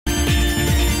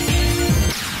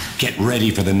Get ready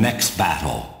for the next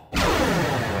battle.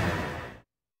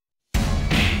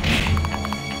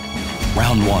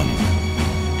 Round 1.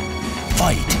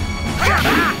 Fight!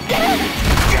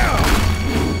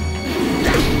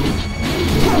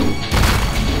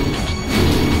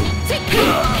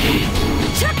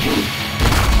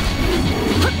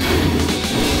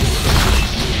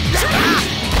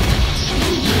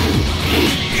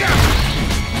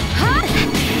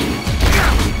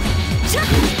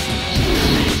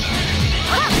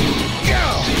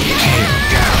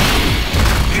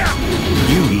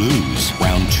 You lose.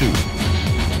 Round 2.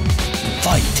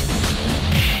 Fight!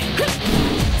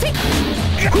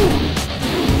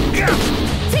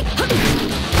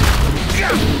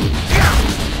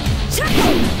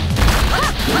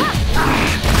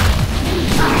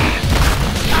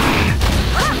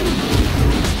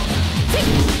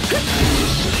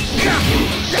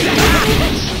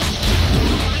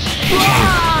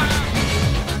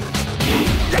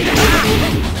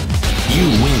 You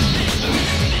win.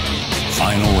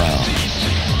 Final round.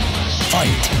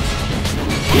 Fight!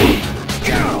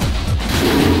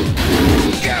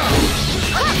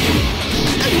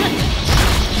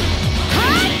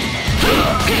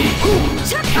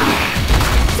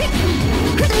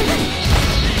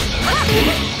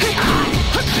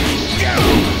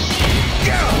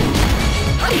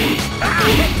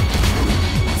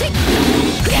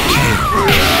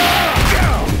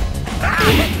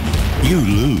 You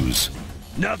lose.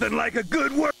 Nothing like a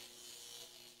good work.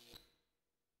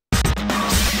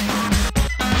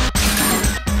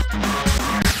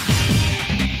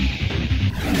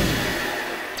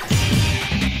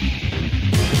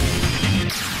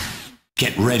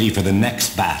 Get ready for the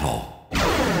next battle.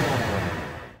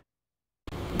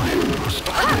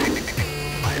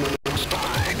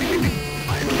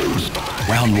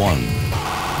 Round 1.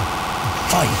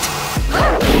 Fight!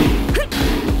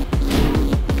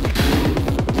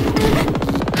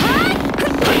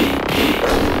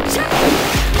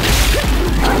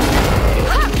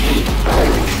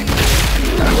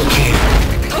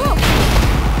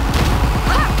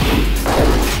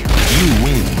 You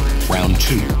win. Round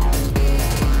 2.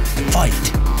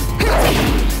 Fight!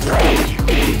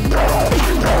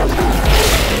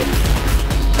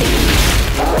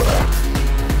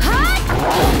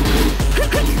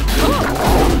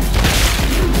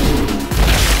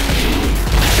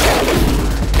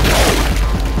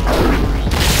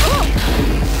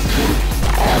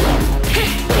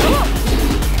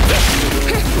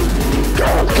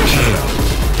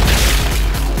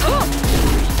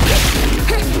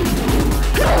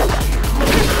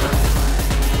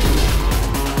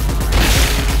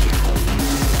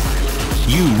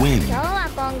 You win.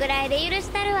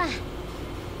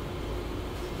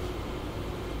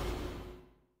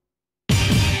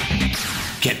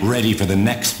 Get ready for the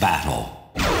next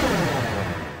battle.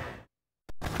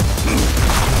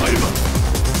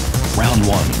 Round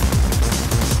 1.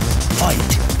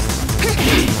 Fight!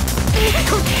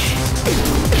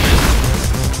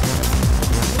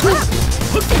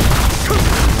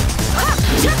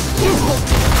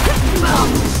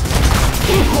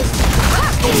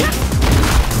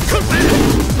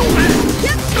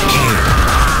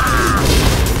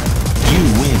 You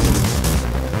win.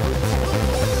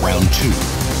 Round 2.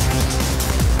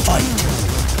 Fight!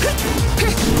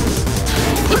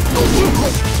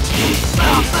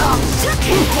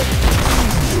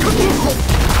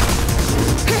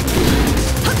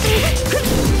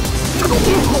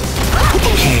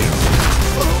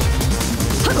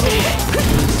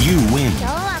 You win.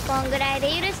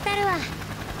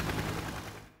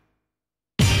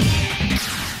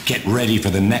 Get ready for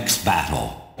the next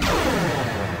battle.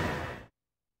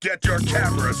 Get your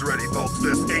cameras ready, folks.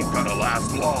 This ain't gonna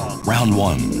last long. Round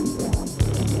 1.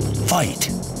 Fight!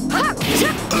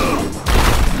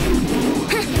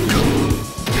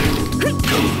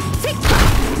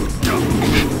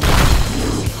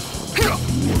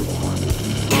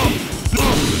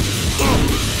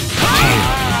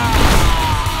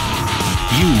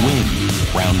 You win.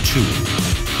 Round 2.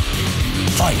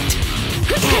 Fight!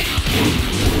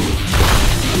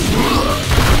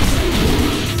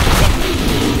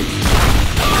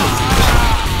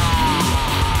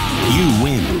 You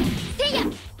win.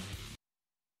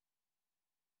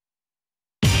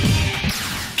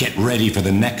 Get ready for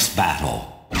the next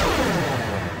battle.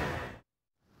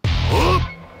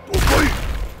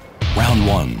 Round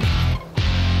 1.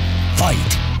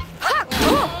 Fight!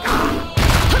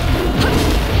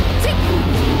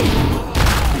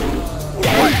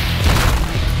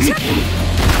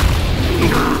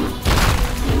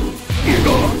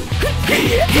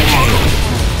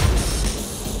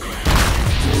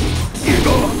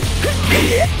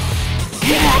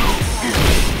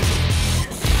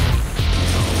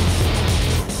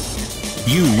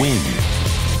 You win.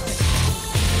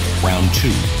 Round 2.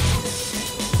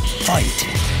 Fight.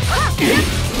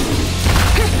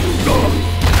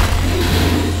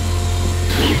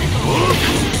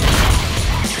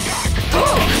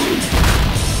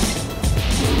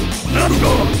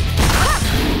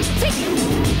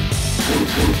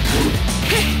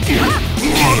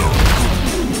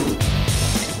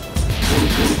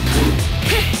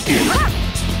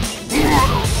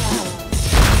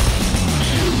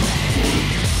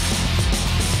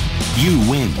 You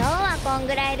win. 今日はこん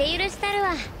ぐらいで許したる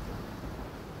わ。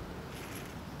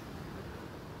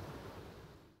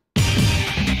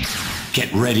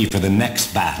Get ready for the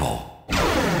next battle.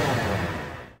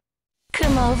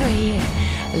 Come over here.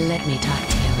 Let me talk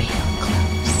to you real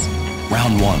close.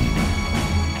 Round 1.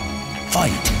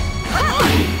 Fight.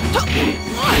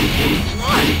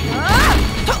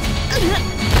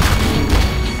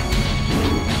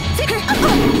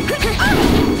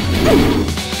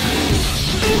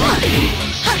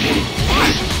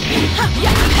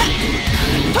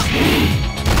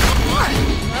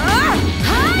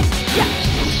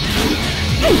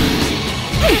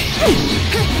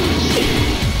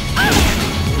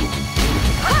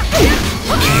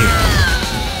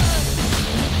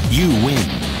 You win.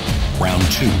 Round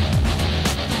 2.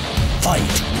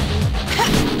 Fight.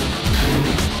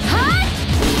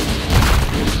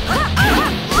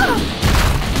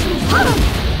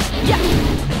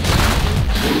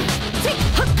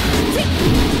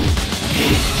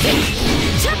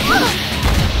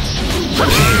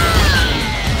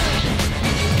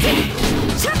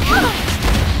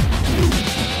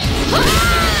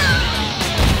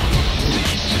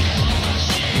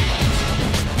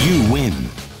 You win.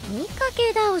 見か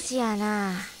け倒しや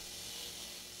な。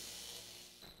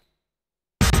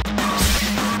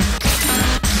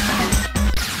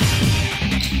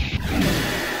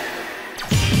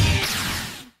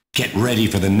Get ready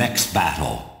for the next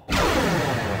battle.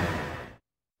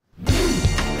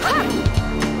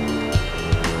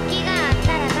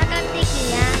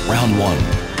 Round 1.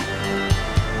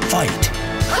 Fight.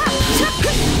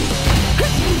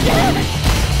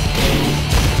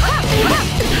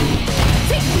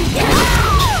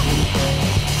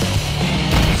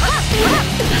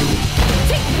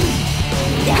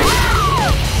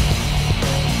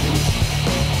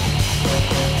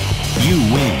 You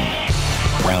win.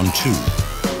 Round 2.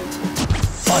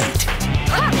 Fight.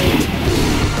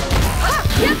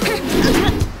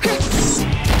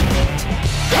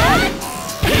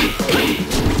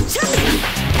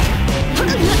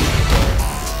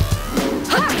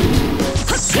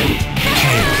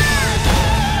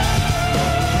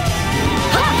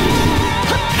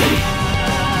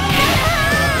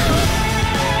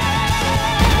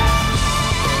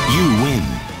 You win.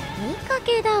 見か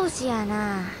け倒しや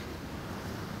な。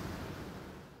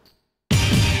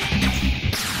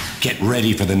Get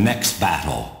ready for the next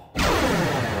battle.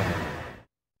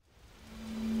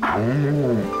 Round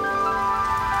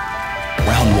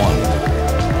 1.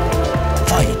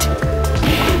 Fight.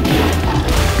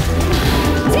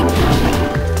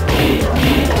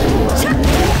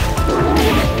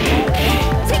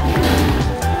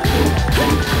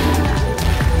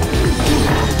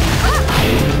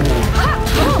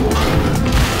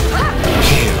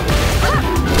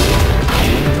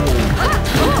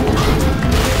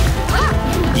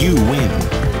 You win.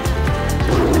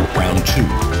 Round 2.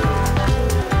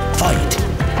 Fight.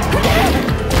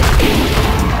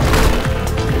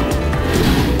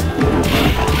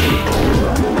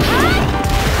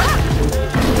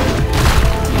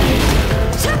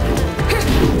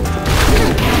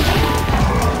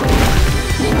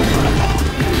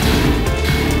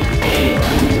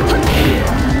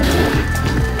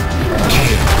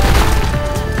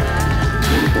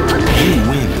 You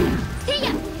win.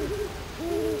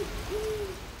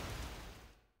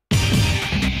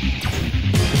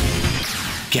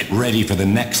 Get ready for the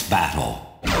next battle.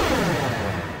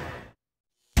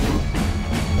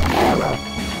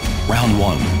 Round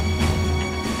 1.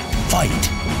 Fight.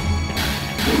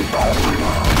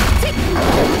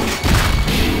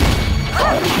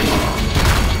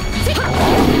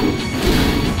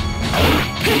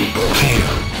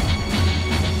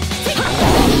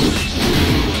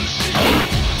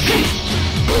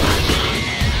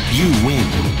 You win.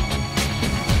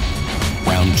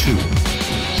 Round 2.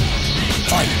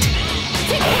 Fight.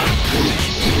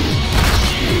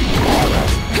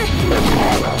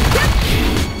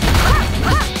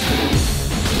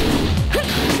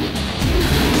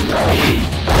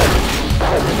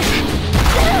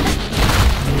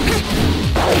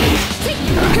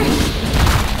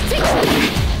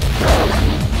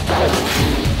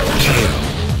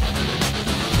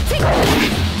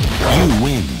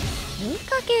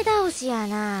 かけ倒しや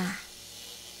な。